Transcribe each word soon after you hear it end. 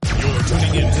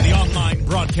Tuning into the online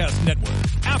broadcast network,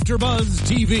 AfterBuzz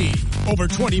TV. Over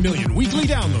 20 million weekly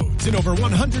downloads in over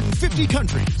 150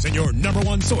 countries, and your number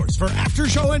one source for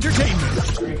after-show entertainment.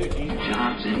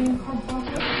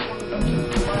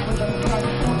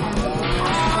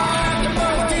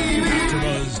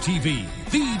 AfterBuzz TV,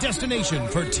 the destination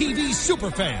for TV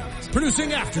superfans. Producing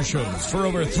aftershows for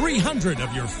over 300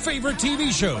 of your favorite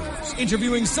TV shows.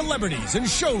 Interviewing celebrities and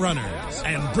showrunners.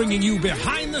 And bringing you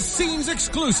behind-the-scenes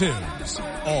exclusives.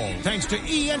 All thanks to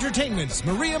E! Entertainment's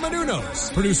Maria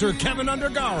Menounos, producer Kevin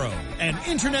Undergaro, and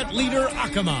internet leader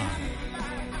Akamai.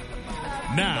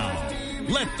 Now,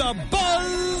 let the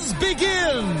buzz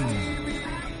begin!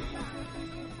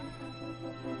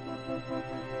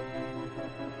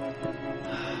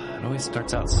 It always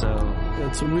starts out so...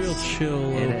 It's a real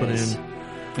chill opening.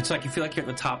 It's like you feel like you're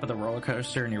at the top of the roller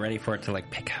coaster and you're ready for it to,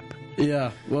 like, pick up.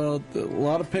 Yeah, well, a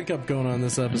lot of pickup going on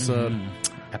this episode.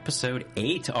 Episode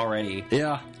 8 already.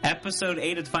 Yeah. Episode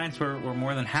 8 of Defiance, we're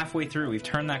more than halfway through. We've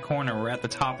turned that corner. We're at the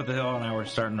top of the hill, and now we're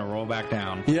starting to roll back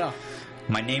down. Yeah.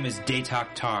 My name is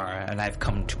Datak Tar, and I've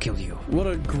come to kill you. What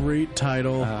a great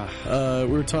title. We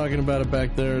were talking about it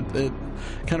back there. It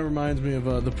kind of reminds me of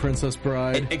The Princess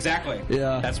Bride. Exactly.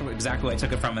 Yeah. That's exactly what I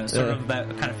took it from. It's sort of that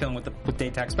kind of feeling with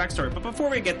Datak's backstory. But before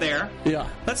we get there,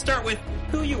 let's start with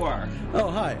who you are. Oh,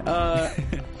 hi.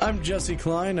 I'm Jesse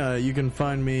Klein. You can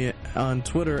find me on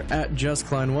Twitter at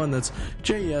JessKlein1. That's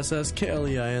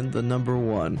JessKlein, the number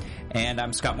 1. And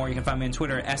I'm Scott Moore. You can find me on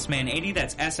Twitter at SMan80.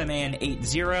 That's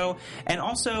SMan80. And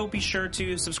also be sure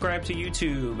to subscribe to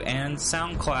YouTube and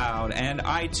SoundCloud and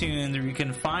iTunes, where you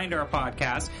can find our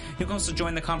podcast. You can also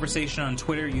join the conversation on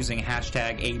Twitter using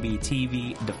hashtag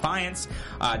ABTVDefiance.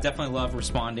 Definitely love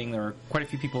responding. There are quite a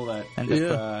few people that end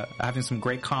up having some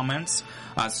great comments.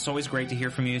 It's always great to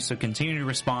hear from you, so continue to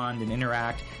respond and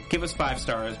interact. Give us 5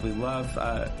 stars. We love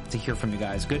to hear from you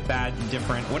guys. Good, bad,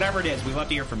 indifferent, whatever it is. We love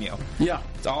to hear from you. Yeah.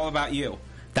 It's all about you.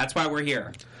 That's why we're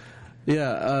here.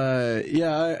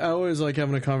 Yeah, I always like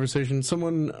having a conversation.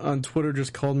 Someone on Twitter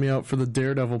just called me out for the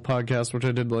Daredevil podcast, which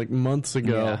I did like months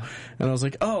ago, and I was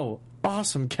like, "Oh,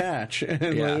 awesome catch!" And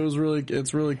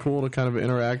it's really cool to kind of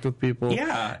interact with people.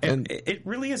 Yeah, and it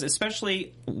really is,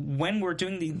 especially when we're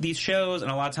doing these shows,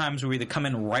 and a lot of times we either come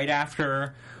in right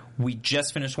after we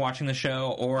just finished watching the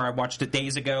show, or I watched it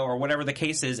days ago, or whatever the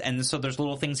case is, and so there's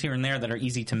little things here and there that are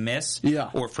easy to miss,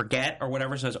 or forget, or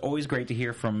whatever, so it's always great to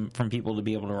hear from people to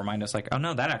be able to remind us, like, oh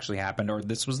no, that actually happened, or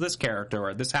this was this character,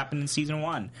 or this happened in season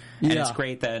 1, and it's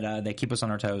great that they keep us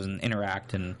on our toes and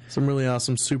interact, and some really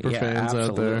awesome super fans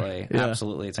out there.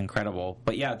 Absolutely, it's incredible.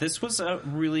 But yeah, this was a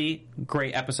really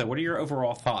great episode. What are your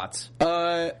overall thoughts?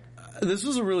 This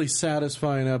was a really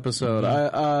satisfying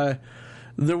episode.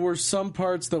 There were some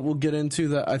parts that we'll get into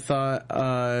that I thought,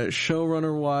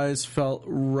 showrunner-wise, felt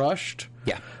rushed.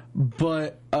 Yeah.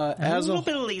 But as a little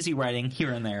bit of lazy writing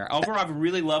here and there. Overall, I've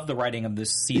really loved the writing of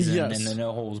this season, and the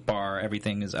no holds bar.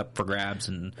 Everything is up for grabs,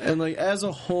 and like as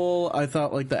a whole, I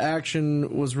thought like the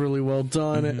action was really well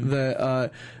done.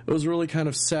 That it was really kind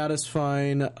of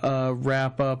satisfying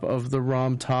wrap up of the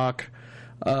Rom Talk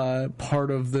part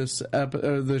of this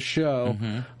the show.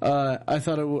 I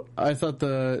thought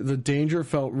the danger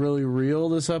felt really real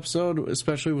this episode,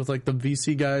 especially with like the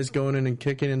VC guys going in and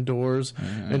kicking in doors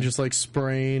and just like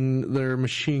spraying their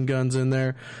machine guns in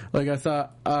there. Like I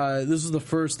thought this is the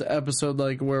first episode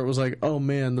like where it was like, oh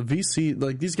man, the VC,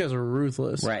 like these guys are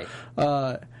ruthless. Right.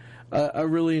 I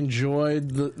really enjoyed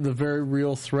the very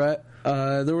real threat.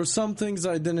 There were some things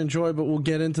I didn't enjoy, but we'll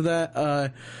get into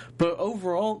that. But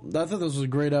overall, I thought this was a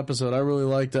great episode. I really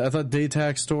liked it. I thought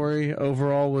Datak's story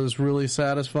overall was really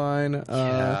satisfying.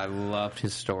 I loved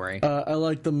his story. I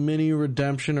like the mini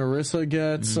redemption Orisa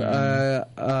gets.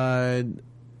 I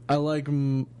like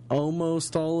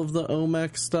almost all of the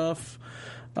Omek stuff.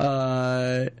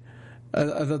 I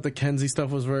thought the Kenzie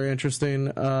stuff was very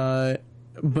interesting.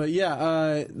 But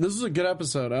yeah, this was a good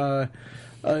episode.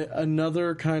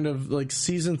 Another kind of like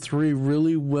season 3,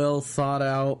 really well thought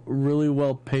out, really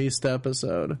well paced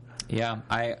episode. Yeah,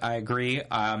 I agree.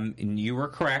 You were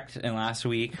correct in last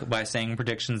week by saying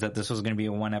predictions that this was going to be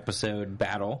a 1-episode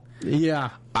battle.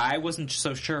 Yeah. I wasn't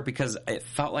so sure because it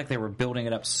felt like they were building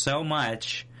it up so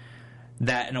much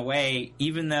that in a way,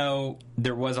 even though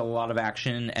there was a lot of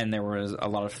action and there was a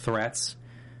lot of threats,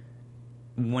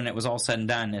 when it was all said and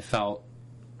done, it felt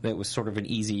it was sort of an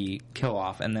easy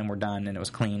kill-off, and then we're done, and it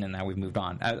was clean, and now we've moved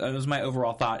on. That was my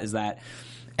overall thought, is that,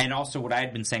 and also what I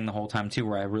had been saying the whole time, too,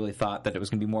 where I really thought that it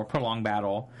was going to be more prolonged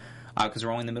battle. because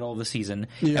we're only in the middle of the season,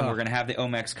 Yeah. and we're going to have the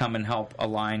Omex come and help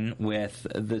align with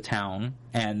the town,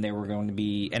 and they were going to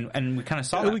be, and we kind of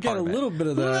saw that. We got part a of it. little bit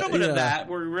of that. A little bit yeah. of that.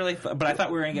 We're really, but I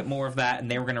thought we were going to get more of that, and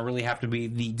they were going to really have to be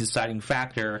the deciding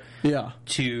factor Yeah.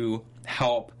 to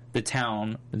help the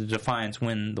town, the Defiance,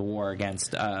 win the war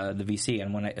against the VC.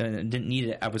 And when I didn't need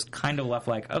it, I was kind of left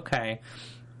like, okay,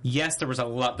 yes, there was a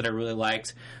lot that I really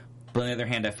liked, but on the other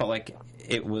hand, I felt like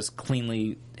it was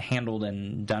cleanly handled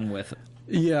and done with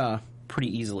Yeah.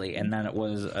 pretty easily. And then it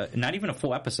was not even a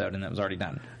full episode, and it was already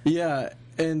done. Yeah,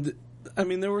 and I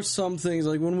mean, there were some things,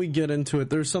 like when we get into it,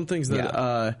 there's some things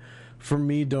that for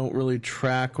me don't really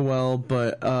track well,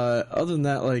 but other than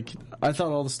that, like, I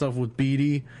thought all the stuff with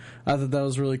Beatty, I thought that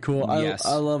was really cool. Yes.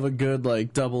 I love a good,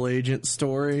 like, double agent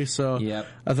story, so Yep.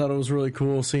 I thought it was really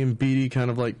cool seeing Beatty kind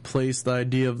of, like, place the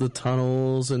idea of the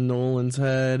tunnels in Nolan's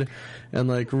head and,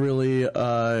 like, really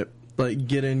like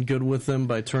get in good with them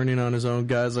by turning on his own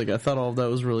guys. Like, I thought all of that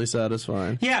was really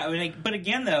satisfying. Yeah, I mean, but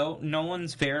again, though,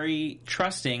 Nolan's very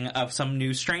trusting of some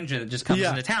new stranger that just comes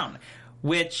into town,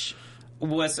 which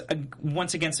was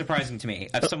once again surprising to me.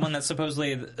 Of someone that's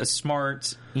supposedly a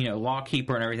smart, law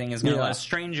keeper and everything is going to let a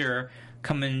stranger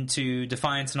come into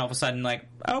Defiance and all of a sudden, like,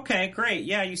 okay, great,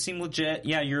 yeah, you seem legit,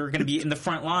 yeah, you're going to be in the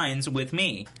front lines with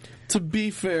me. To be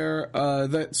fair,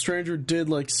 that stranger did,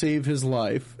 like, save his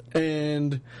life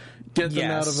and get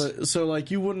them out of it. So,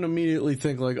 like, you wouldn't immediately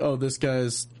think, like, oh, this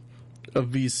guy's a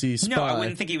VC spy. No, I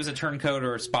wouldn't think he was a turncoat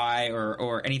or a spy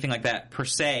or anything like that per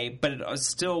se, but it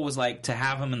still was like to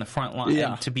have him in the front line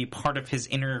and to be part of his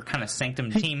inner kind of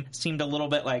sanctum team seemed a little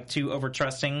bit like too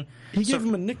over-trusting. He gave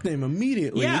him a nickname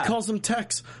immediately. Yeah. He calls him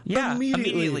Tex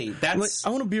immediately. That's, like, I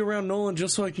want to be around Nolan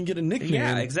just so I can get a nickname.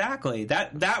 Yeah, exactly.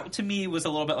 That to me was a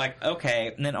little bit like,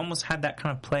 okay, and then almost had that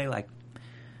kind of play like,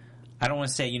 I don't want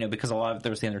to say, because a lot of there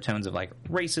was the undertones of like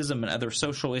racism and other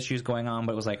social issues going on,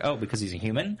 but it was like, oh, because he's a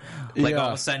human, like all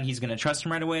of a sudden he's going to trust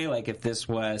him right away. Like if this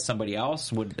was somebody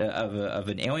else of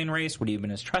an alien race, would he have been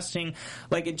as trusting?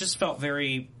 Like it just felt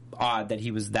very odd that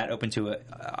he was that open to it.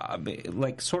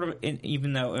 Like sort of,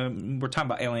 even though we're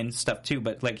talking about alien stuff too,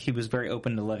 but like he was very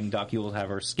open to letting Doc Ewell have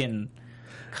her skin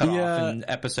cut off in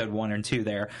episode 1 and 2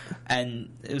 there, and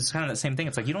it was kind of the same thing.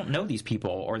 It's like you don't know these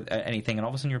people or anything, and all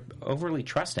of a sudden you're overly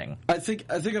trusting. I think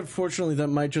unfortunately that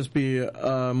might just be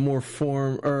more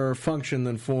form or function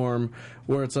than form,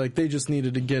 where it's like they just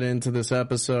needed to get into this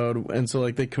episode, and so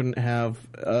like they couldn't have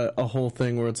a whole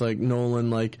thing where it's like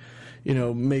Nolan like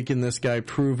making this guy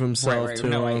prove himself to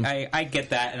him. I get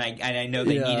that, and I know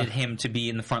they needed him to be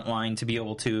in the front line to be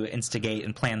able to instigate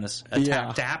and plan this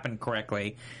attack to happen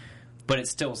correctly. But it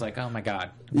still was like, oh my god,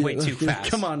 way too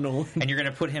fast. Come on, Nolan. And you're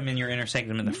going to put him in your inner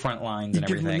sanctum in the front lines and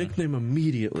everything. Give him a nickname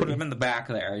immediately. Put him in the back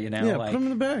there, Yeah, like, put him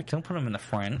in the back. Don't put him in the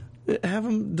front. Have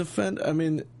him defend. I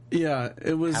mean,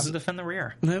 it was. Have him defend the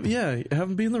rear. Yeah, have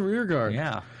him be in the rear guard.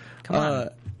 Yeah, come on.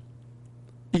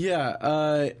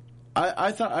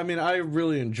 I thought. I mean, I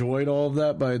really enjoyed all of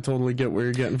that, but I totally get where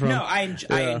you're getting from. No, I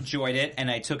enjoyed it, and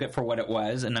I took it for what it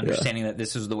was, and understanding that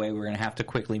this is the way we were going to have to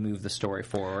quickly move the story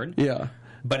forward. Yeah.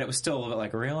 But it was still a little bit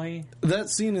like, really? That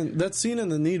scene in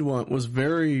the Need Want was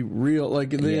very real. Like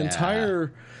the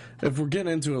entire, if we're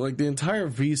getting into it, like the entire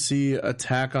VC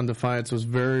attack on Defiance was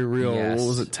very real. Yes. What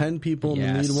was it? 10 people in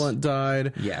the Need Want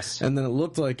died. Yes. And then it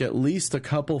looked like at least a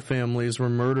couple families were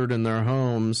murdered in their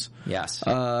homes. Yes.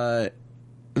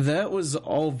 That was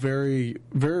all very,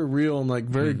 very real and like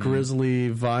very grisly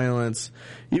violence.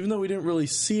 Even though we didn't really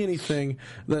see anything,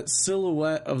 that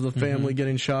silhouette of the family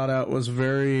getting shot at was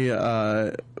very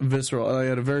visceral. I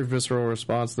had a very visceral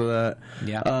response to that.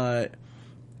 Yeah.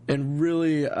 And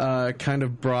really kind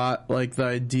of brought like the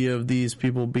idea of these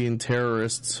people being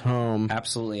terrorists home.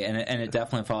 Absolutely. And it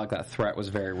definitely felt like that threat was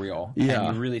very real. Yeah.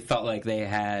 And you really felt like they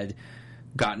had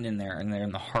gotten in there, and they're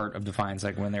in the heart of Defiance,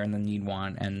 like when they're in the Need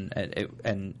Want, and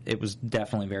it was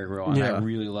definitely very real. And I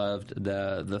really loved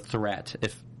the threat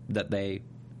that they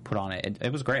put on it.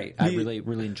 It was great. I really,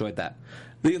 really enjoyed that.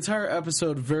 The entire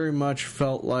episode very much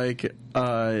felt like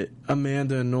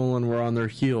Amanda and Nolan were on their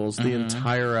heels the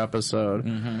entire episode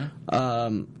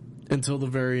until the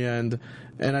very end.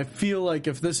 And I feel like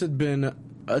if this had been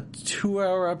a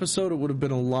 2-hour episode, it would have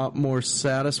been a lot more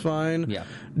satisfying. Yeah.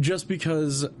 Just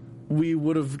because we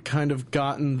would have kind of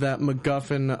gotten that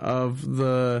MacGuffin of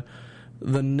the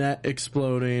net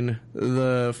exploding,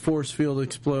 the force field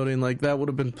exploding, like that would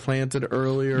have been planted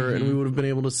earlier, and we would have been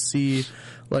able to see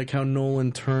like how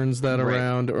Nolan turns that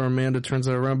around, or Amanda turns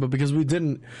that around. But because we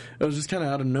didn't, it was just kind of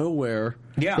out of nowhere.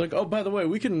 Yeah. Like, oh, by the way,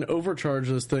 we can overcharge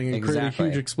this thing and create a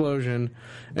huge explosion.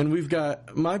 And we've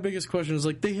got, my biggest question is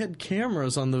like, they had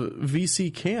cameras on the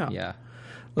VC camp. Yeah.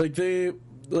 Like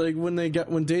like when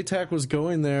Daytak was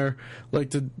going there,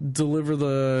 like to deliver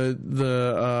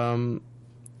the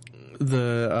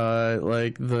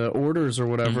orders or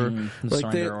whatever,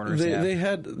 like they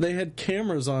had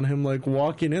cameras on him, like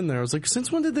walking in there. I was like,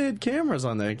 since when did they have cameras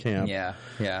on that camp? Yeah.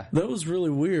 That was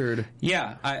really weird.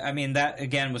 Yeah, I mean, that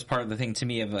again was part of the thing to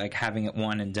me of like having it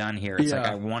one and done here. It's like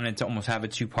I wanted to almost have a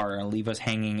two-parter and leave us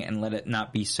hanging and let it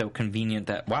not be so convenient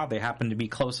that, wow, they happen to be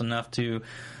close enough to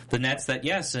the nets that,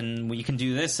 yes, and we can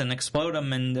do this and explode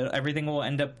them and everything will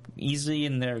end up easy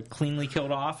and they're cleanly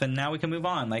killed off and now we can move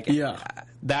on. Like,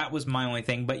 that was my only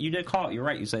thing. But you did call it. You're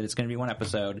right. You said it's going to be one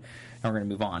episode and we're going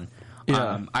to move on.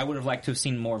 Yeah. I would have liked to have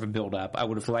seen more of a build-up. I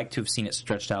would have liked to have seen it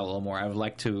stretched out a little more. I would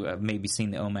like to have maybe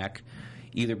seen the OMEC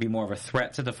either be more of a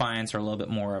threat to Defiance or a little bit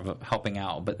more of a helping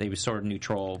out, but they were sort of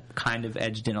neutral, kind of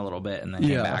edged in a little bit, and then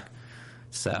came back.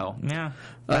 So, yeah.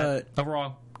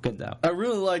 Overall, good, though. I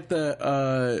really like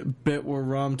that bit where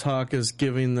Rom-Talk is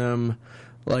giving them,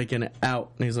 like, an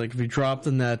out. And he's like, if you drop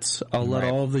the nets, I'll let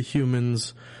all of the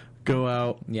humans go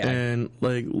out and,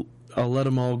 like... I'll let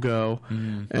them all go.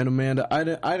 And Amanda, I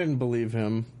didn't believe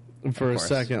him for a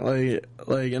second.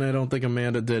 Like, and I don't think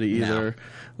Amanda did either. No.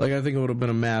 Like, I think it would have been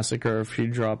a massacre if she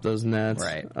dropped those nets.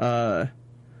 Right. But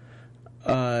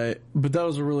that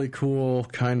was a really cool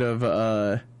kind of,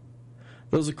 that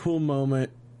was a cool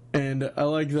moment. And I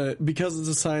like that because it's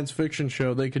a science fiction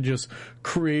show, they could just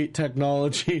create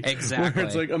technology. Exactly. Where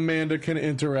it's like Amanda can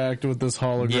interact with this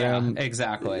hologram. Yeah,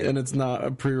 exactly. And it's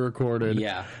not pre-recorded.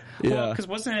 Yeah. Well, because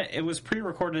wasn't it? It was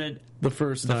pre-recorded the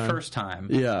first time.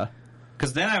 Yeah.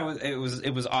 Because then it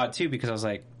was odd too because I was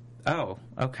like, oh,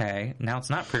 okay, now it's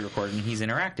not pre-recorded and he's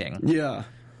interacting. Yeah.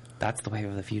 That's the wave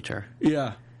of the future.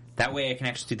 Yeah. That way I can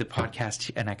actually do the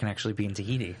podcast and I can actually be in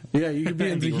Tahiti. Yeah, you can be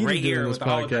in Tahiti right here with the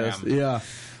podcast. Hologram. Yeah.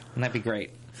 Wouldn't that be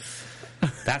great?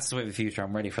 That's the wave of the future.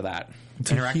 I'm ready for that.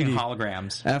 Interacting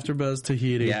holograms. AfterBuzz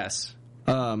Tahiti. Yes.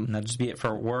 And that'll just be it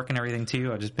for work and everything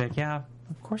too. I'll just be like, yeah,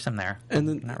 of course I'm there. And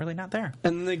then not really not there.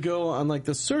 And then they go on like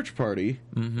the search party.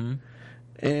 Mm-hmm.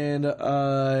 And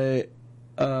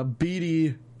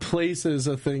Beatty places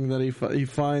a thing that he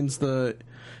finds the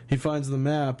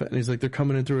map, and he's like, they're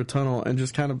coming in through a tunnel, and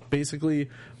just kind of basically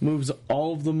moves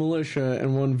all of the militia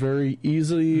in one very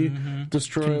easily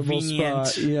destroyable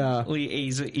spot. Yeah,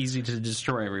 easy to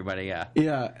destroy everybody. Yeah,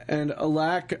 yeah. And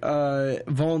Alak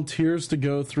volunteers to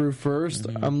go through first.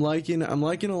 I'm liking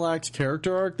Alak's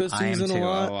character arc this season a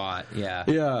lot. Yeah,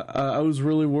 yeah. I was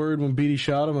really worried when Beatty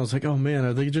shot him. I was like, oh man,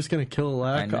 are they just going to kill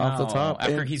Alak off the top?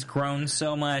 After he's grown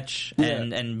so much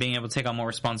and being able to take on more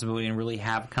responsibility and really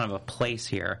have kind of a place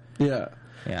here. Yeah.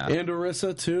 And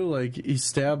Orisa too, like he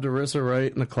stabbed Orisa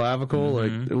right in the clavicle,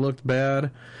 like it looked bad.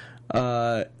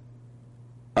 And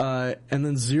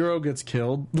then Zero gets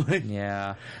killed. Like,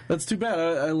 yeah, that's too bad.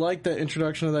 I like that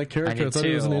introduction of that character. I thought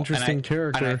he was an interesting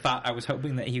character. And I was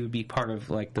hoping that he would be part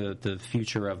of like the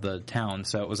future of the town.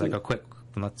 So it was like a quick.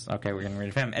 We're getting rid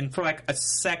of him. And for like a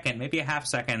second, maybe a half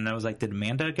second, I was like, did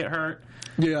Amanda get hurt?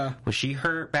 Yeah. Was she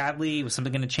hurt badly? Was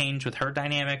something going to change with her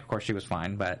dynamic? Of course, she was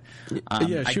fine, but she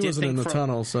wasn't in the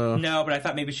tunnel, so no. But I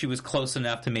thought maybe she was close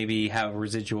enough to maybe have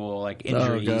residual like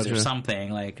injuries or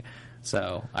something. Like,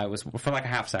 so I was for like a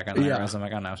half second. I was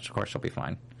like, oh no, of course she'll be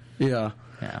fine. Yeah.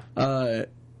 But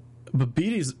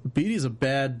Beatty's a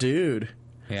bad dude.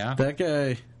 Yeah. That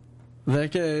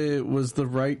guy was the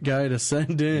right guy to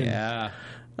send in. Yeah.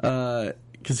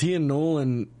 Because he and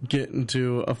Nolan get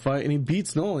into a fight, and he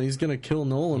beats Nolan. He's going to kill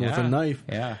Nolan with a knife.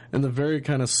 Yeah. In the very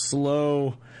kind of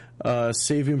slow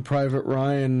Saving Private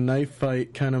Ryan knife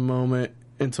fight kind of moment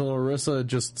until Orisa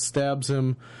just stabs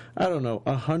him, I don't know,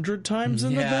 100 times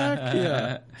in the back?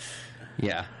 Yeah.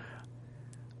 Yeah.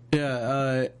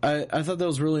 Yeah, I thought that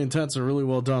was really intense and really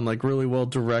well done, like really well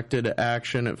directed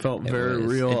action. It felt very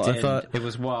real. I thought it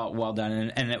was well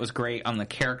done, and it was great on the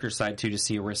character side too to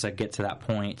see Orisa get to that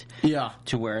point. Yeah,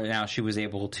 to where now she was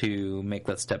able to make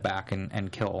that step back and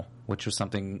kill, which was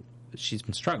something she's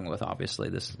been struggling with obviously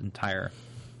this entire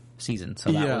season.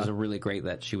 So that was really great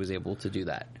that she was able to do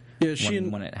that. Yeah,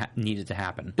 when it needed to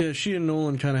happen. Yeah, she and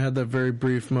Nolan kind of had that very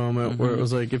brief moment where it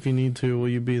was like, if you need to, will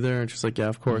you be there? And she's like, yeah,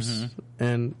 of course.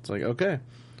 And it's like, okay.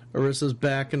 Orisa's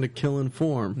back into killing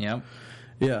form. Yep.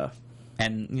 Yeah.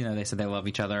 And, they said they love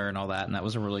each other and all that, and that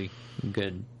was a really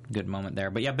good moment there.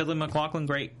 But yeah, Billy McLaughlin,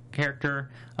 great character,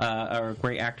 or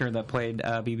great actor that played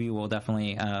BB. We'll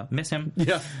definitely miss him.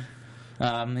 Yeah.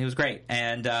 He was great.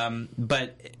 And,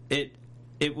 but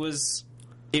it was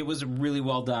really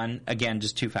well done. Again,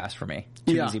 just too fast for me.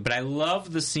 Too easy. But I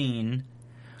love the scene.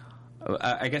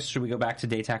 I guess, should we go back to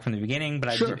Daytak from the beginning?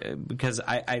 But sure. because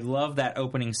I love that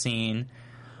opening scene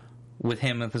with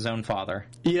him with his own father.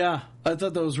 Yeah, I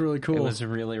thought that was really cool. It was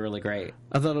really, really great.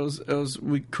 I thought it was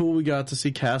cool. We got to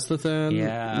see Castathan.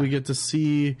 Yeah. We get to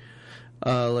see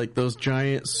like those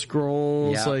giant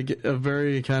scrolls, Yeah. like a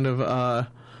very kind of a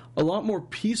lot more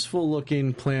peaceful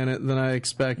looking planet than I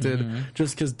expected,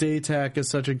 just because Daytak is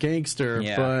such a gangster.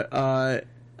 Yeah. But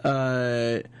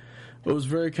it was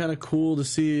very kind of cool to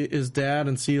see his dad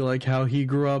and see like how he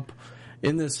grew up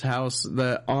in this house,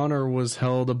 that honor was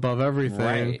held above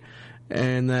everything. Right.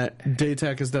 And that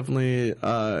Daytak has definitely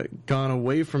gone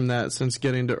away from that since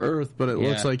getting to Earth, but it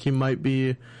looks like he might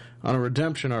be on a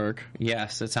redemption arc.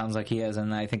 Yes, it sounds like he is,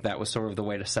 and I think that was sort of the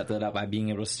way to set that up, by being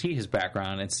able to see his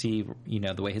background and see,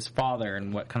 the way his father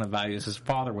and what kind of values his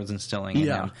father was instilling in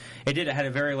him. It had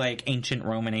a very like ancient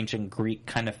Roman, ancient Greek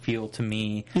kind of feel to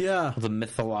me. Yeah. The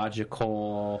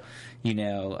mythological,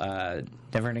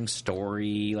 never-ending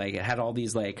story. Like, it had all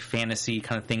these like fantasy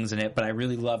kind of things in it, but I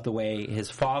really loved the way his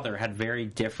father had very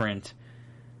different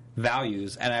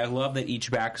values, and I love that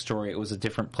each backstory, it was a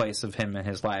different place of him in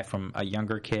his life, from a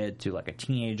younger kid to like a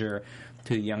teenager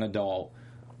to a young adult,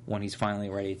 when he's finally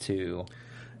ready to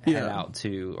head out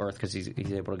to Earth, because he's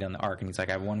able to get on the Ark, and he's like,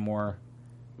 I have one more.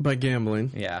 By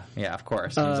gambling. Yeah, of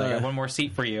course. And he's like, I have one more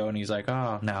seat for you, and he's like,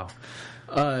 oh no.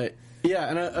 Yeah,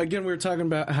 and again, we were talking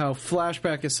about how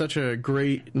flashback is such a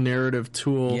great narrative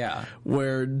tool. Yeah.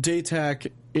 Where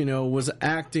Daytak, was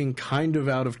acting kind of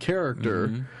out of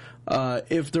character.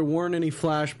 If there weren't any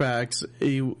flashbacks,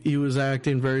 he was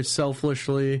acting very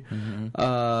selfishly,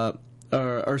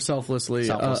 or selflessly.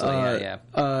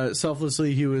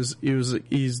 Selflessly,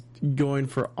 he's going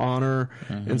for honor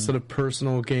instead of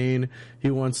personal gain.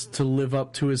 He wants to live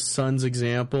up to his son's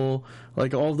example.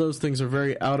 Like, all those things are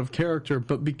very out of character,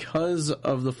 but because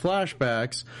of the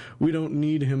flashbacks, we don't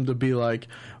need him to be like,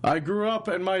 I grew up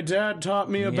and my dad taught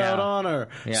me about honor,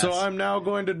 so I'm now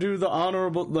going to do the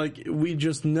honorable. Like, we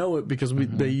just know it because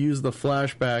they use the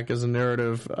flashback as a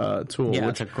narrative tool. Yeah,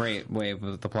 it's a great way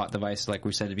with the plot device, like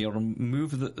we said, to be able to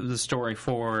move the story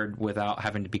forward without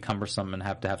having to be cumbersome and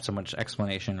have to have so much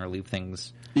explanation or leave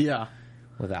things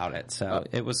without it. So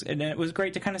it was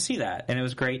great to kind of see that, and it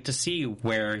was great to see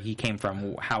where he came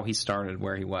from, how he started,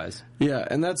 where he was. Yeah,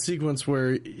 and that sequence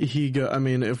where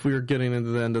if we were getting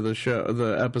into the end of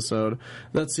the episode,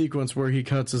 that sequence where he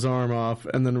cuts his arm off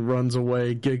and then runs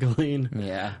away giggling,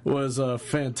 was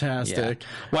fantastic. Yeah.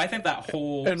 Well, I think that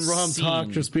whole and Ram-Tok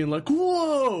just being like,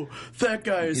 "Whoa, that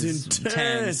guy is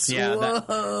intense! Yeah,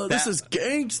 whoa, this is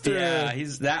gangster!" Yeah,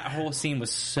 that whole scene was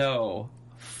so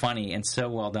funny and so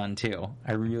well done too.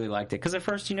 I really liked it, because at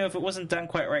first, if it wasn't done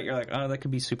quite right, you're like, oh, that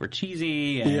could be super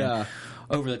cheesy and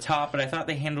over the top, but I thought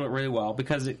they handled it really well,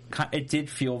 because it did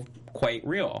feel quite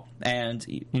real. And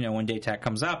when Daytak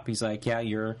comes up, he's like, yeah,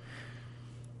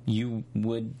 you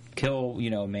would kill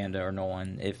Amanda or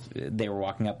Nolan if they were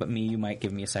walking up, but me, you might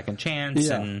give me a second chance.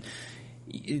 And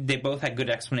they both had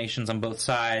good explanations on both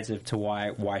sides as to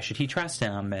why should he trust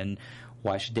him, and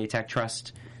why should Daytak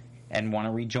trust and want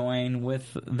to rejoin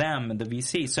with them, the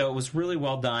VC. So it was really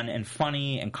well done and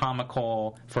funny and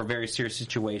comical for a very serious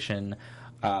situation.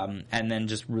 And then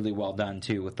just really well done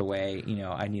too, with the way,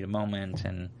 I need a moment,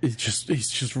 and he's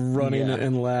just running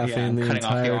and laughing the cutting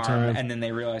entire off the arm, time. and then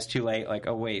they realize too late, like,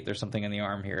 oh wait, there's something in the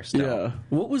arm here still. Yeah.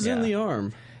 What was in the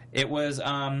arm? It was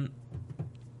I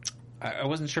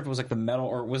wasn't sure if it was like the metal,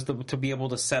 or it was to be able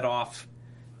to set off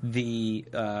the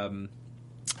oh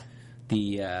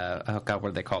god, what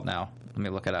are they called now? Let me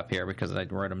look it up here, because I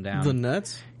wrote them down. The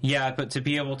nets? Yeah, but to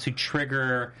be able to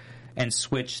trigger and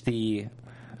switch the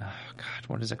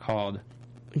what is it called?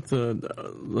 Like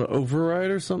the override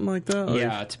or something like that?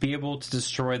 Yeah, to be able to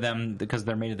destroy them, because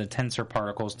they're made of the tensor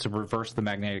particles, to reverse the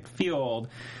magnetic field,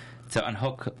 to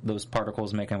unhook those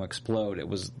particles, make them explode. It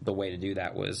was the way to do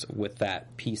that was with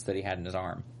that piece that he had in his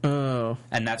arm. Oh.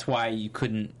 And that's why you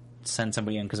couldn't send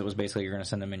somebody in, because it was basically, you're going to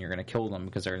send them in, you're going to kill them,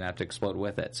 because they're going to have to explode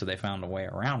with it. So they found a way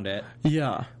around it.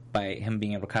 Yeah. By him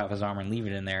being able to cut off his arm and leave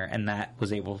it in there, and that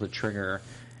was able to trigger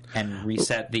and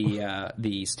reset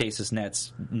the stasis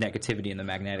net's negativity in the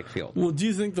magnetic field. Well, do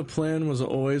you think the plan was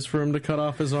always for him to cut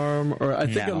off his arm, or I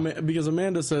think because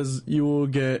Amanda says you'll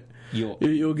get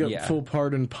full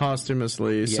pardon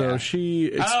posthumously, so she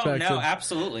expected. Oh no,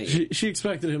 absolutely. She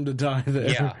expected him to die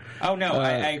there. Yeah. Oh no,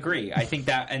 I agree. I think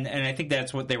that, and I think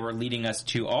that's what they were leading us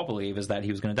to all believe, is that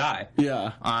he was going to die.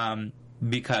 Yeah.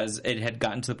 Because it had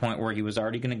gotten to the point where he was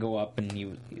already going to go up, and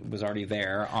he was already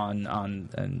there on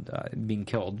being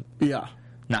killed. Yeah.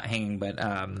 Not hanging, but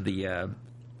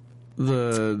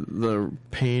the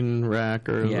pain rack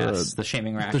or the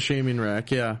shaming rack. The shaming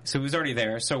rack, yeah. So he was already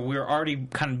there. So we were already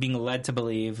kind of being led to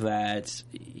believe that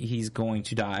he's going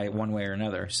to die one way or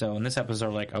another. So in this episode,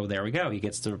 we're like, oh, there we go. He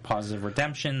gets the positive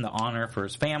redemption, the honor for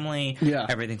his family. Yeah.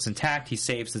 Everything's intact. He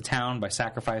saves the town by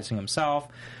sacrificing himself.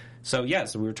 So,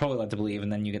 so we were totally led to believe.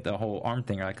 And then you get the whole arm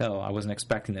thing. You're like, oh, I wasn't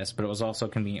expecting this. But it was also a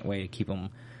convenient way to keep him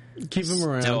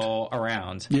around. Still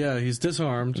around. Yeah, he's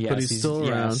disarmed, but he's still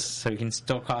around. Yes, so he can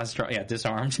still cause trouble. Yeah,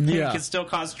 disarmed. Yeah. He can still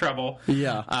cause trouble.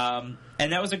 Yeah.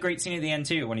 And that was a great scene at the end,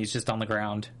 too, when he's just on the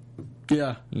ground.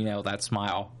 Yeah. You know, that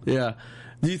smile. Yeah.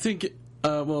 Do you think...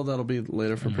 well, that'll be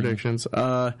later for predictions.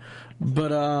 Yeah,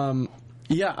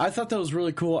 I thought that was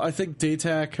really cool. I think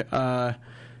Datak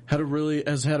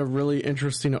has had a really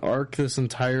interesting arc this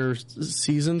entire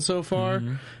season so far,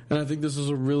 and I think this is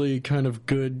a really kind of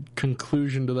good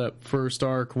conclusion to that first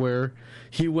arc where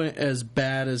he went as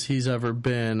bad as he's ever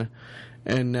been,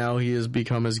 and now he has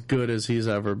become as good as he's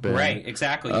ever been. Right,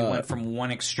 exactly. You went from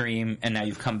one extreme, and now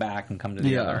you've come back and come to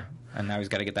the other, and now he's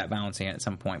got to get that balancing at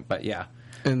some point. But yeah,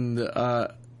 and I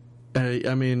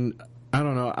mean, I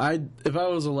don't know. If I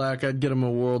was Alak, I'd get him a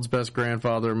world's best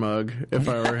grandfather mug if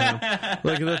I were him.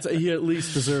 He at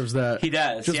least deserves that. He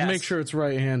does. Just make sure it's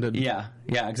right-handed. Yeah,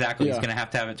 exactly. Yeah. He's going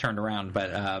to have it turned around.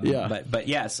 But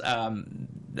yes,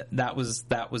 that was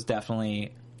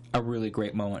definitely a really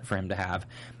great moment for him to have,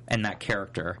 and that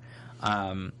character,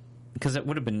 because it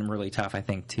would have been really tough, I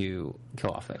think, to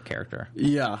kill off that character.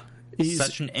 Yeah. He's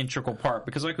such an integral part,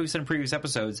 because like we said in previous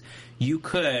episodes, you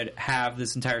could have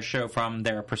this entire show from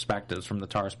their perspectives, from the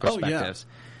TARS perspectives,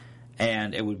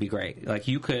 and it would be great. Like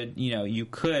you could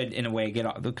in a way get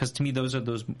off, because to me those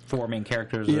four main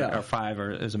characters, or five,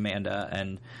 is Amanda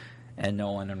and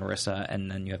Nolan and Marissa, and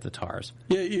then you have the TARS.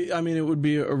 Yeah, I mean, it would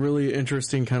be a really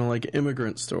interesting kind of like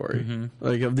immigrant story,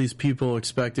 like of these people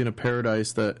expecting a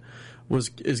paradise that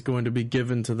is going to be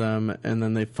given to them, and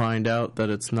then they find out that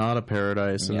it's not a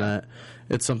paradise, and that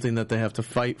it's something that they have to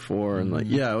fight for, and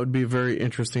it would be a very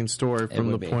interesting story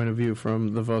from the point of view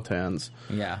from the Votans.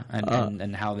 Yeah,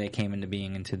 and how they came into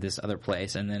being into this other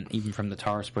place, and then even from the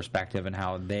TARS perspective and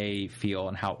how they feel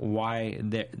and why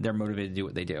they're motivated to do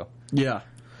what they do. Yeah.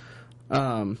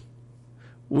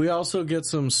 We also get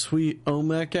some sweet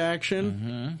Olmec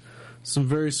action. Some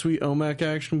very sweet Olmec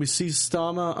action. We see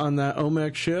Stama on that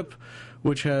Olmec ship,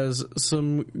 which has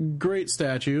some great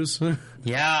statues.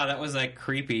 Yeah, that was like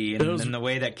creepy, and the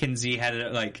way that Kinsey had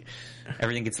it, like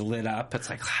everything gets lit up.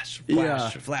 It's like flash,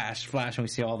 flash, flash, flash, and we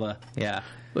see all the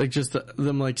like just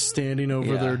them like standing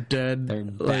over their dead, their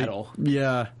battle.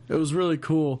 Yeah, it was really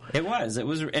cool. It was,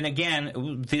 and again, it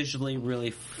was visually really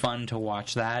fun to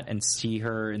watch that and see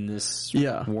her in this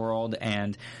world,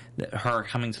 and her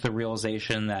coming to the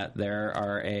realization that there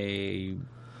are a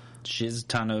shiz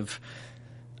ton of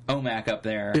Omak up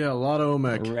there. Yeah, a lot of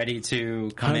Omak. Ready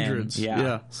to come Hundreds, in.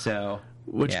 Yeah. So...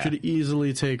 Which could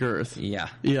easily take Earth. Yeah.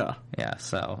 Yeah. Yeah,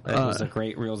 so it was a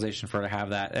great realization for her to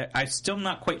have that. I'm still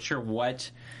not quite sure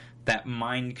what that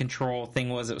mind control thing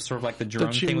was. It was sort of like the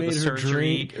drone thing with the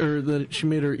surgery. Or that she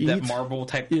made her eat. That marble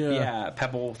type,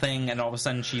 pebble thing, and all of a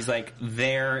sudden she's like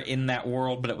there in that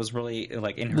world, but it was really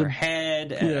like in her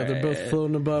head. Yeah, they're both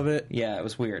floating above it. Yeah, it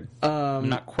was weird. I'm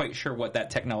not quite sure what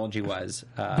that technology was.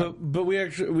 But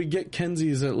we get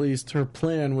Kenzie's, at least her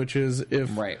plan, which is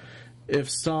if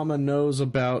Stama knows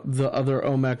about the other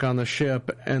Omek on the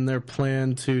ship and their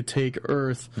plan to take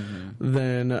Earth,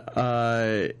 then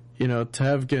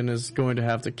Tevgen is going to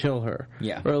have to kill her.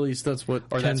 Yeah. Or at least that's what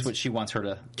that's what she wants her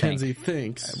to Kenzie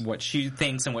think. thinks. What she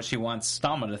thinks and what she wants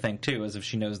Stama to think, too, is if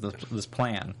she knows this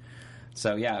plan.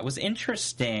 So, yeah, it was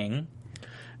interesting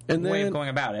way of going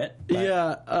about it.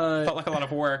 Felt like a lot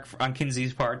of work on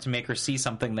Kinsey's part to make her see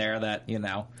something there that,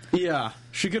 Yeah,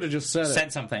 she could have just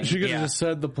said something. She could have just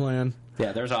said the plan.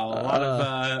 Yeah, there's a lot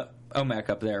of Omek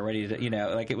up there ready to,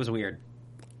 it was weird.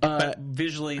 But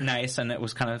visually nice, and it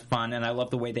was kind of fun, and I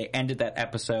love the way they ended that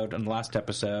episode and the last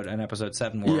episode and episode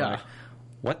 7 where like,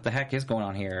 what the heck is going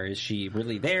on here? Is she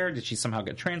really there? Did she somehow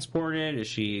get transported? Is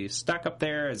she stuck up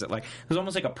there? Is it like, it was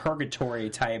almost like a purgatory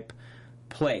type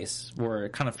place where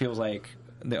it kind of feels like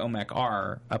the Omek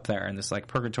are up there in this like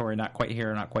purgatory, not quite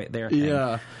here, not quite there thing.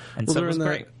 Yeah. And so it was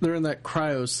great. They're in that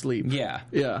cryo sleep.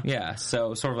 Yeah.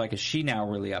 So sort of like, is she now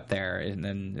really up there,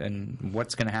 and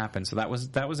what's going to happen? So that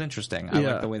was interesting. I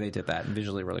like the way they did that, and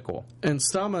visually really cool. And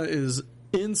Stama is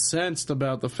incensed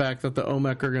about the fact that the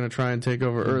Omek are going to try and take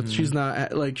over Earth. She's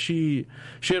not like she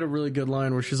had a really good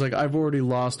line where she's like, I've already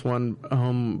lost one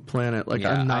home planet, like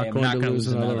I'm not going to lose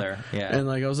another. And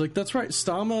like I was like, that's right,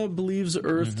 Stama believes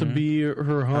Earth to be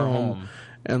her home,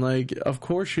 and like of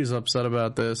course she's upset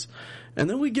about this. And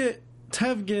then we get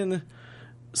Tevgen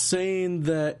saying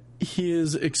that he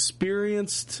has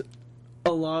experienced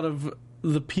a lot of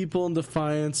the people in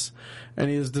Defiance, and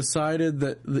he has decided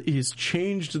that he's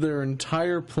changed their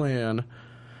entire plan,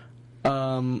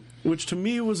 which to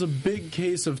me was a big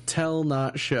case of tell,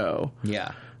 not show.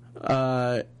 Yeah.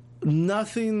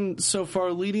 Nothing so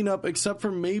far leading up except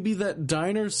for maybe that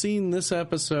diner scene this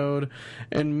episode,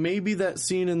 and maybe that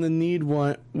scene in the Need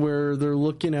one where they're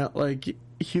looking at like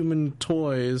human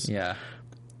toys. Yeah.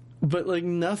 But like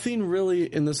nothing really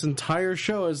in this entire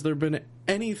show has there been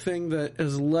anything that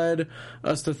has led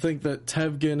us to think that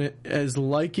Tevgen is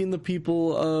liking the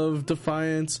people of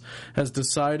Defiance, has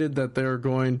decided that they're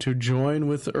going to join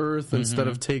with Earth instead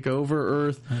of take over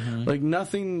Earth. Like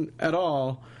nothing at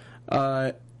all.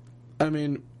 I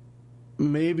mean,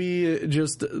 maybe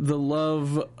just the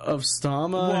love of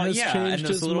Stama has changed and those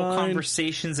his little mind.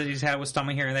 Conversations that he's had with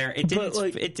Stama here and there. It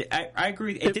didn't. I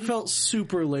agree. It felt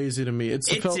super lazy to me. It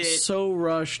felt so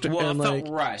rushed. Well, and it like,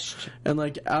 felt rushed and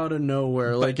like out of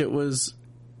nowhere. Like it was.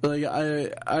 Like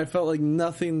I felt like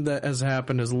nothing that has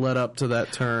happened has led up to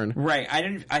that turn. Right.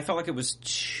 I felt like it was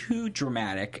too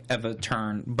dramatic of a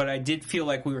turn, but I did feel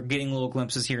like we were getting little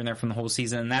glimpses here and there from the whole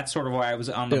season, and that's sort of why I was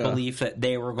on the belief that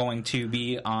they were going to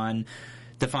be on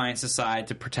Defiance's side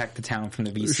to protect the town from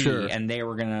the VC, Sure. and they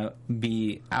were going to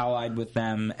be allied with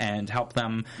them and help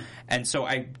them. And so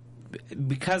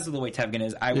because of the way Tevgen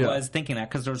is, I was thinking that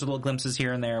because there was little glimpses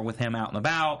here and there with him out and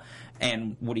about,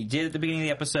 and what he did at the beginning of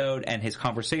the episode, and his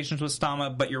conversations with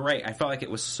Stama. But you're right, I felt like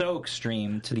it was so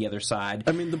extreme to the other side.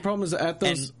 I mean, the problem is at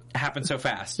those and happened so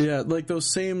fast. Yeah, like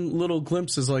those same little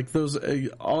glimpses, like those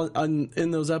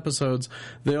in those episodes,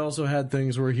 they also had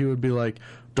things where he would be like,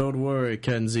 "Don't worry,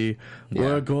 Kenzie,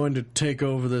 we're going to take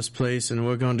over this place and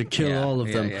we're going to kill all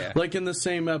of them." Yeah. Like in the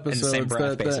same episodes, same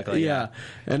breath, basically, yeah.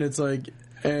 And it's like,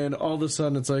 and all of a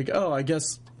sudden it's like, oh, I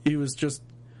guess he was just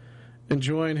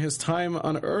enjoying his time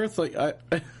on Earth. Like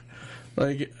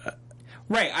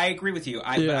Right, I agree with you.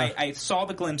 I saw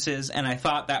the glimpses, and I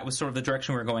thought that was sort of the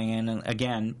direction we were going in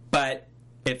again, but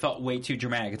it felt way too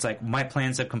dramatic. It's like, my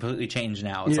plans have completely changed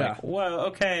now. It's like, whoa,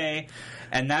 okay.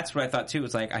 And that's what I thought, too.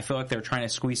 It's like, I feel like they're trying to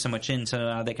squeeze so much in so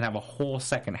now they can have a whole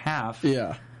second half.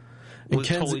 Yeah. With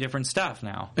totally different stuff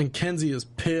now. And Kenzie is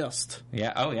pissed.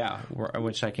 Yeah, oh yeah,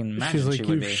 which I can imagine she's like, she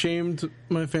would be. "You've shamed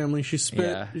my family." She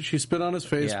spit. She spit on his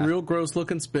face. Yeah. Real gross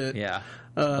looking spit. Yeah.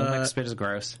 Olmec spit is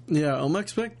gross. Yeah, Olmec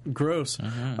spit, gross.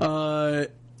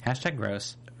 Hashtag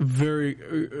gross. Very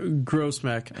gross,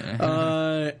 Mac.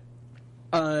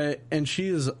 And she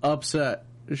is upset.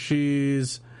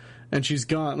 She's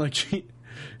gone. Like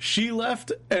she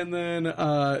left, and then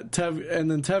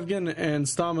Tevgen and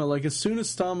Stama, like as soon as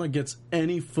Stama gets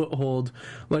any foothold,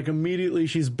 like immediately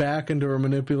she's back into her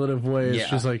manipulative ways. Yeah.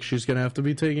 She's like, she's gonna have to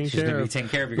be taken care of. She's gonna be taken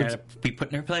care of. You're gonna be put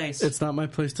in her place. It's not my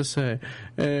place to say.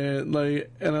 And I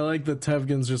like that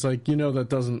Tevgen's just like, that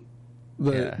doesn't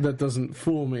that doesn't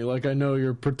fool me. Like, I know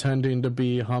you're pretending to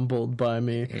be humbled by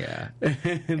me. Yeah.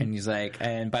 And he's like,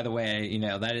 and by the way,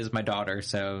 that is my daughter,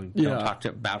 so don't talk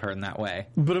about her in that way.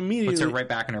 But immediately puts her right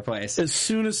back in her place. As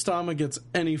soon as Stama gets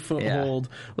any foothold,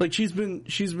 like she's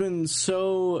been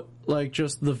so like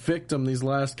just the victim these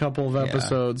last couple of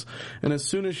episodes, and as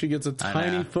soon as she gets a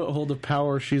tiny foothold of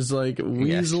power, she's like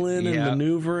weaseling and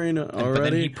maneuvering already. But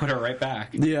then he put her right back.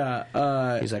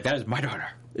 Yeah. He's like, that is my daughter.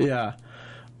 Yeah.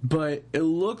 But it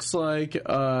looks like in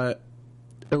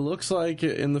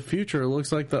the future, it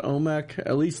looks like the OMEC,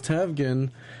 at least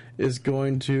Tevgen, is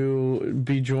going to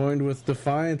be joined with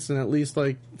Defiance, and at least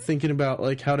like thinking about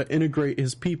like how to integrate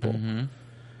his people. Mm-hmm.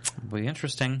 It'll be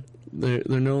interesting. They're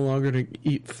no longer to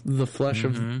eat the flesh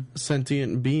of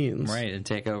sentient beings, right? And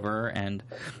take over and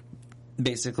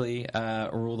basically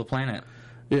rule the planet.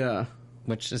 Yeah,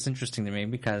 which is interesting to me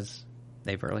because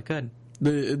they really could.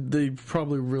 They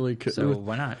probably really could. So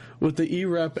why not? With the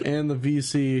E-Rep and the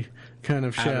VC kind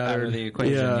of shattered out of the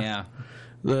equation, yeah.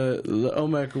 The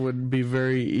OMEC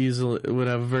would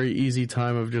have a very easy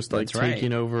time of just like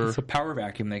taking over. It's a power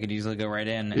vacuum; they could easily go right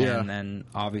in, and then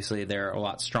obviously they're a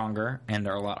lot stronger and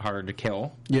they're a lot harder to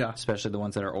kill. Yeah, especially the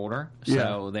ones that are older.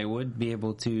 So they would be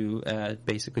able to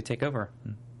basically take over.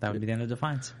 That would be the end of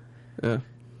Defiance. Yeah.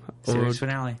 Series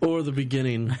finale. Or the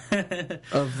beginning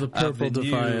of the Purple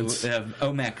Defiance.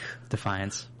 OMEC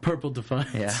Defiance. Purple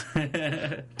Defiance.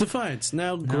 Yeah. Defiance,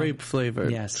 now grape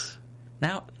flavored. Yes.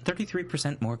 Now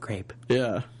 33% more grape.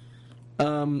 Yeah.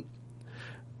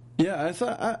 Yeah, I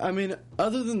thought, I mean,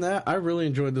 other than that, I really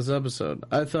enjoyed this episode.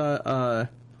 I thought,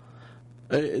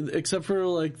 except for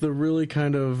like the really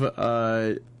kind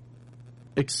of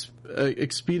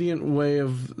expedient way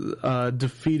of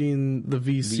defeating the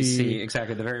VC.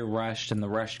 Exactly, the very rushed and the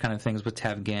rushed kind of things with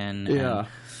Tevgin. Yeah.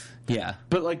 Yeah.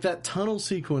 But like that tunnel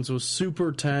sequence was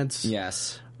super tense.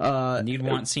 Yes. Need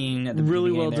want scene at the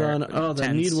really well there, done. Oh,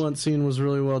 that need want scene was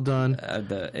really well done.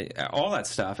 All that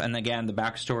stuff, and again the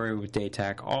backstory with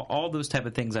Datak, all those type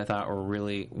of things I thought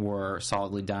were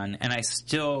solidly done. And I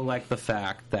still like the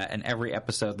fact that in every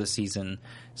episode this season,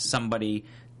 somebody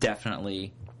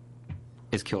definitely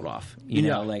is killed off. You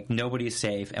know, like nobody's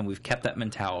safe, and we've kept that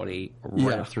mentality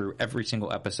right through every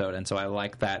single episode. And so I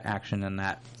like that action and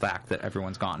that fact that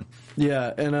everyone's gone.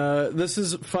 Yeah, and this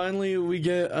is finally we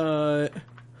get another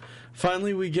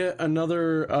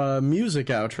music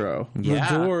outro. Yeah.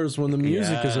 The Doors when the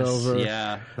music is over.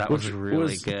 Yeah, that was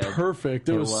really good. Perfect.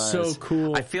 It was so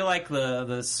cool. I feel like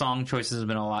the song choices have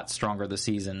been a lot stronger this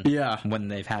season. Yeah. When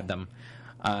they've had them.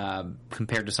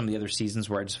 Compared to some of the other seasons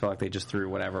where I just felt like they just threw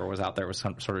whatever was out there was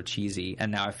some sort of cheesy,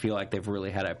 and now I feel like they've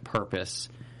really had a purpose,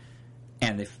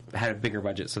 and they've had a bigger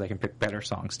budget so they can pick better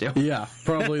songs too. Yeah,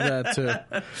 probably that too.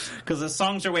 Because the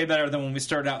songs are way better than when we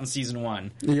started out in season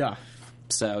 1. Yeah.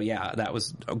 So yeah, that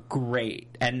was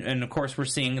great, and of course we're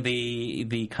seeing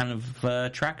the kind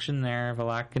of traction there,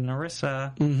 Valak and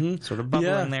Narissa, sort of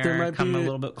bubbling there, coming a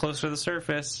little bit closer to the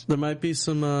surface. There might be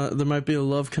some. There might be a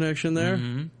love connection there.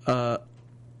 Mm-hmm.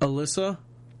 Alyssa,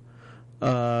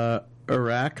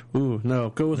 Iraq. Ooh, no,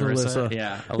 go with Narissa, Alyssa.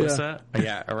 Yeah, Alyssa.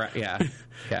 Yeah, Iraq. Yeah.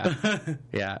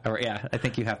 I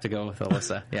think you have to go with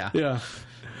Alyssa. Yeah. Yeah.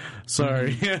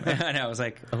 Sorry. I know. I was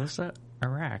like Alyssa,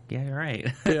 Iraq. Yeah, you're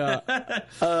right. Yeah.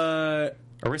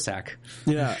 Arisak.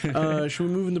 Yeah. Should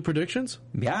we move into predictions?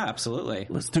 Yeah, absolutely.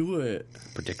 Let's do it.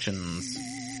 Predictions.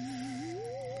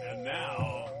 And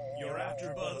now, your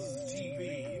AfterBuzz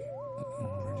TV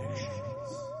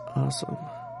predictions. Awesome.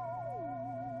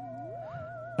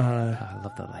 I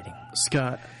love the lighting.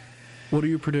 Scott, what are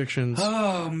your predictions?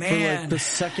 Oh man, for like the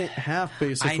second half,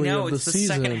 basically. I know of it's the the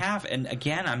season. second half, and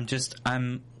again, I'm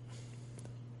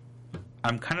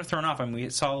kind of thrown off. I mean, we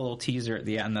saw a little teaser at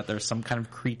the end that there's some kind of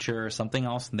creature or something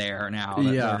else there now.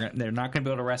 That they're not going to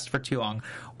be able to rest for too long.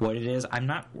 What it is, I'm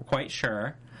not quite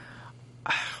sure.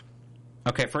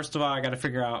 Okay, first of all, I got to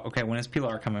figure out, when is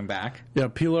Pilar coming back? Yeah,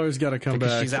 Pilar's got to come back.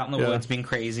 Because she's out in the woods being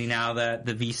crazy now that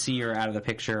the VC are out of the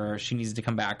picture. She needs to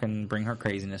come back and bring her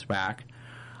craziness back.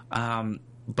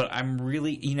 But I'm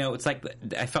really, it's like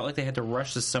I felt like they had to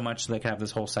rush this so much so they could have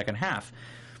this whole second half.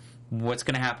 What's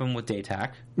going to happen with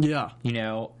Datak? Yeah.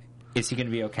 Is he going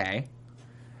to be okay?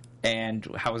 And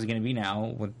how is he going to be now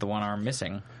with the one arm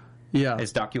missing? Yeah.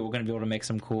 Is Doc Yule going to be able to make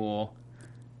some cool,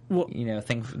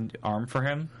 arm for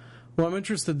him? Well, I'm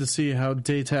interested to see how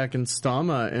Datak and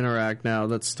Stama interact now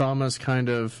that Stama's kind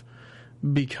of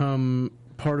become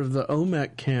part of the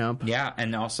OMEC camp. Yeah,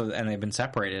 and they've been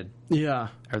separated. Yeah.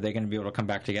 Are they going to be able to come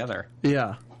back together?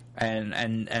 Yeah.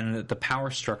 And the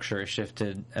power structure has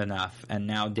shifted enough, and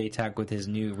now Datak with his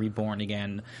new reborn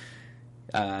again,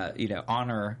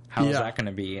 honor, how is that going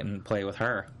to be and play with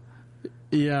her?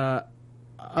 Yeah.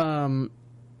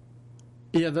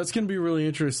 Yeah, that's going to be really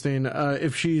interesting.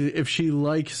 If she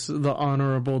likes the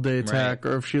honorable Datak, right,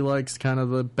 or if she likes kind of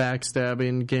the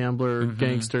backstabbing gambler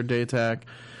gangster Datak,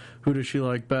 who does she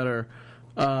like better?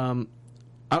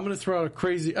 I'm going to throw out a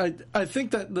crazy. I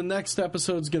think that the next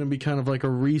episode is going to be kind of like a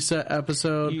reset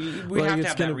episode. We have to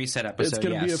have that reset episode. It's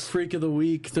going to be a freak of the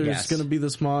week. There's going to be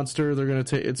this monster. They're going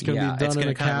to take. It's going to be done in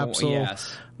a capsule.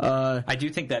 Yes, I do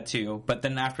think that too. But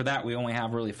then after that, we only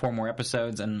have really 4 more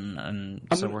episodes, and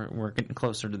so we're getting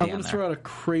closer to the end. I'm going to throw out a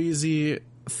crazy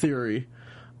theory.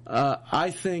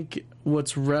 I think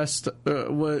what's left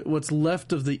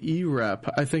of the E-Rep.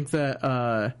 I think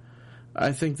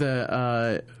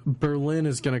that Berlin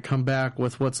is going to come back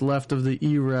with what's left of the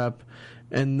E-Rep,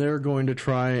 and they're going to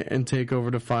try and take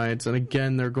over Defiance. And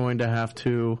again, they're going to have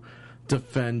to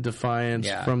defend Defiance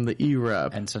from the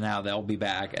E-Rep. And so now they'll be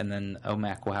back, and then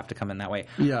OMEC will have to come in that way.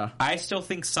 Yeah. I still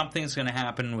think something's going to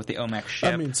happen with the OMEC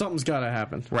ship. I mean, something's got to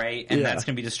happen. Right? And that's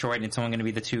going to be destroyed, and it's only going to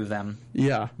be the 2 of them.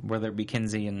 Yeah. Whether it be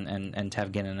Kinsey and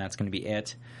Tevgin, and that's going to be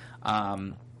it.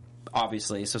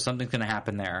 Obviously, so something's going to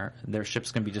happen there. Their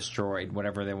ship's going to be destroyed.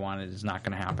 Whatever they wanted is not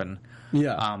going to happen.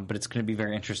 Yeah. But it's going to be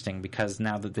very interesting because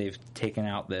now that they've taken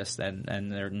out this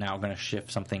and they're now going to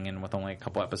shift something in with only a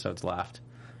couple episodes left,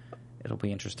 it'll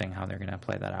be interesting how they're going to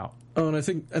play that out. Oh, and I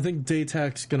think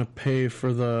Datak's going to pay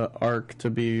for the Ark to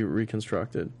be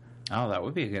reconstructed. Oh, that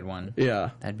would be a good one.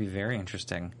 Yeah. That'd be very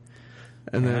interesting.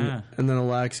 And then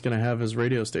Alak's going to have his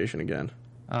radio station again.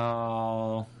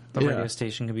 Oh, the radio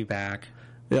station could be back.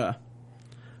 Yeah.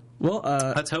 Well,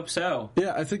 let's hope so.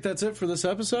 Yeah, I think that's it for this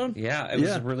episode. Yeah, it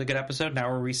was a really good episode. Now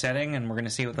we're resetting, and we're going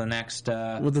to see what the next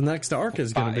arc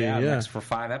is going to be. Next for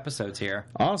 5 episodes here.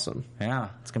 Awesome. Yeah,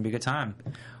 it's going to be a good time.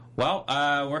 Well,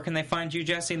 where can they find you,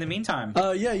 Jesse, in the meantime?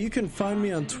 You can find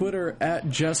me on Twitter at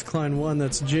JessKlein1.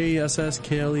 That's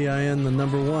JessKlein, the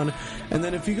number 1. And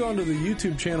then if you go onto the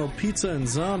YouTube channel Pizza and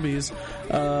Zombies,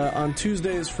 on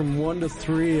Tuesdays from 1 to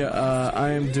 3,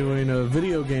 I am doing a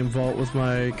video game vault with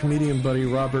my comedian buddy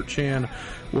Robert Chan,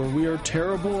 where we are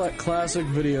terrible at classic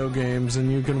video games,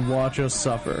 and you can watch us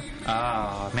suffer.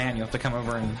 Oh, man, you have to come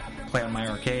over and play on my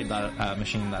arcade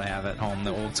machine that I have at home,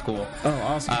 the old school. Oh,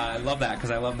 awesome. I love that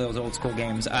because I love those old school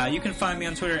games. You can find me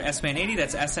on Twitter at SMan80,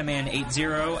 that's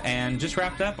SMan80, and just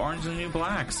wrapped up Orange is the New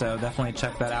Black, so definitely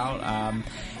check that out.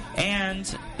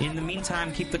 And in the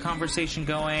meantime, keep the conversation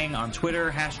going on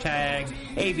Twitter, hashtag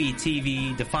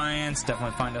ABTV Defiance.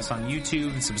 Definitely find us on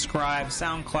YouTube and subscribe,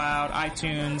 SoundCloud,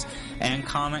 iTunes, and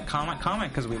comment,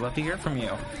 because we'd love to hear from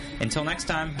you. Until next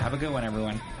time, have a good one,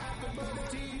 everyone.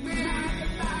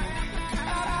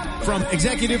 From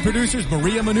executive producers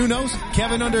Maria Menounos,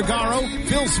 Kevin Undergaro,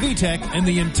 Phil Svitek, and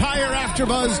the entire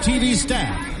AfterBuzz TV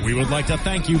staff, we would like to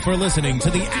thank you for listening to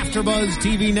the AfterBuzz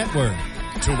TV network.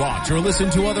 To watch or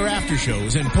listen to other after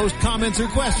shows and post comments or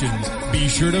questions, be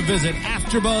sure to visit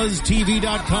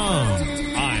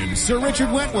AfterBuzzTV.com. I'm Sir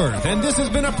Richard Wentworth, and this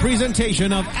has been a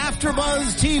presentation of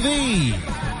AfterBuzz TV.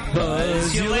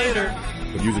 Buzz you later.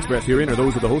 The views expressed herein are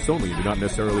those of the hosts only and do not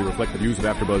necessarily reflect the views of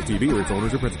AfterBuzz TV or its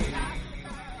owners or principals.